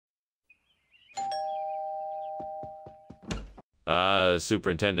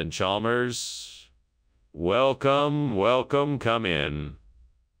Superintendent Chalmers. Welcome, welcome, come in.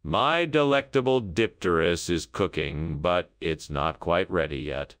 My delectable dipterus is cooking, but it's not quite ready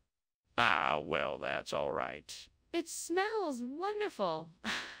yet. Ah, well, that's all right. It smells wonderful.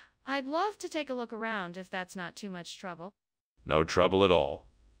 I'd love to take a look around if that's not too much trouble. No trouble at all.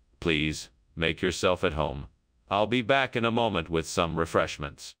 Please, make yourself at home. I'll be back in a moment with some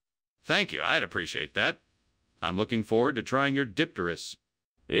refreshments. Thank you, I'd appreciate that. I'm looking forward to trying your dipterus.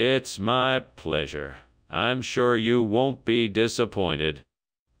 It's my pleasure. I'm sure you won't be disappointed.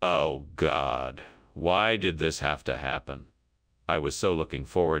 Oh, God. Why did this have to happen? I was so looking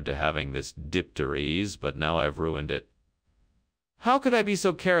forward to having this dipteries, but now I've ruined it. How could I be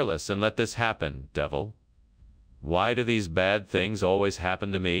so careless and let this happen, devil? Why do these bad things always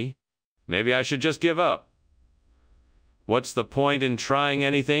happen to me? Maybe I should just give up. What's the point in trying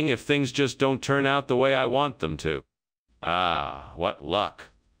anything if things just don't turn out the way I want them to? Ah, what luck.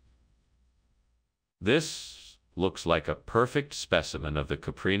 This looks like a perfect specimen of the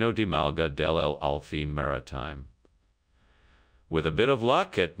Caprino di Malga dell'Alfi Maritime. With a bit of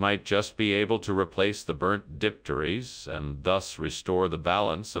luck, it might just be able to replace the burnt dipteries and thus restore the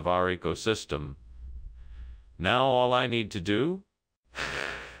balance of our ecosystem. Now all I need to do...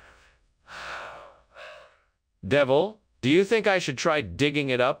 Devil, do you think I should try digging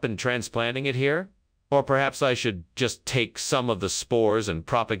it up and transplanting it here? Or perhaps I should just take some of the spores and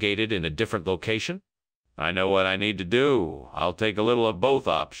propagate it in a different location? I know what I need to do. I'll take a little of both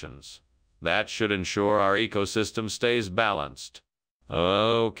options. That should ensure our ecosystem stays balanced.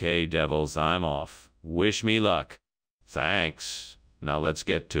 Okay, devils, I'm off. Wish me luck. Thanks. Now let's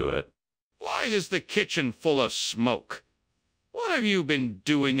get to it. Why is the kitchen full of smoke? What have you been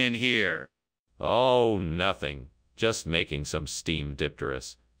doing in here? Oh, nothing. Just making some steam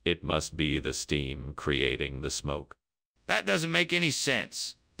dipterus. It must be the steam creating the smoke. That doesn't make any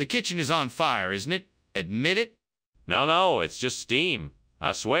sense. The kitchen is on fire, isn't it? Admit it? No, it's just steam.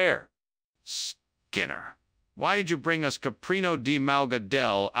 I swear. Skinner, why did you bring us Caprino di Malga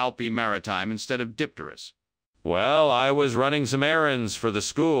dell'Alpi Maritime instead of dipterus? Well, I was running some errands for the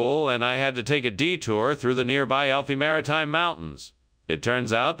school, and I had to take a detour through the nearby Alpi Maritime Mountains. It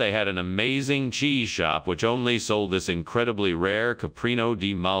turns out they had an amazing cheese shop which only sold this incredibly rare Caprino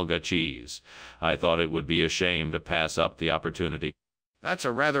di Malga cheese. I thought it would be a shame to pass up the opportunity. That's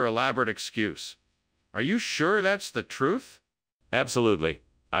a rather elaborate excuse. Are you sure that's the truth? Absolutely.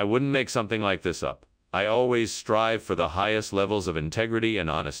 I wouldn't make something like this up. I always strive for the highest levels of integrity and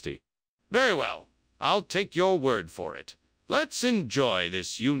honesty. Very well. I'll take your word for it. Let's enjoy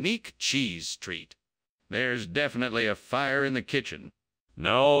this unique cheese treat. There's definitely a fire in the kitchen.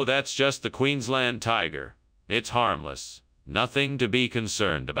 No, that's just the Queensland tiger. It's harmless. Nothing to be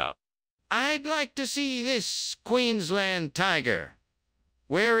concerned about. I'd like to see this Queensland tiger.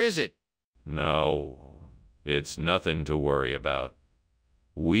 Where is it? No, it's nothing to worry about.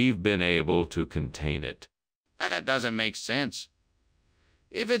 We've been able to contain it. That doesn't make sense.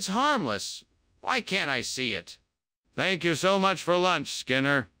 If it's harmless, why can't I see it? Thank you so much for lunch,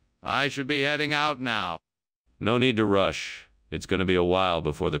 Skinner. I should be heading out now. No need to rush. It's going to be a while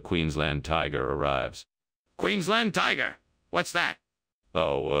before the Queensland tiger arrives. Queensland tiger? What's that?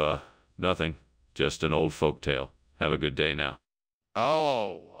 Oh, nothing. Just an old folk tale. Have a good day now.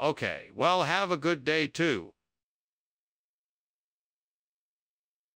 Oh, okay. Well, have a good day, too.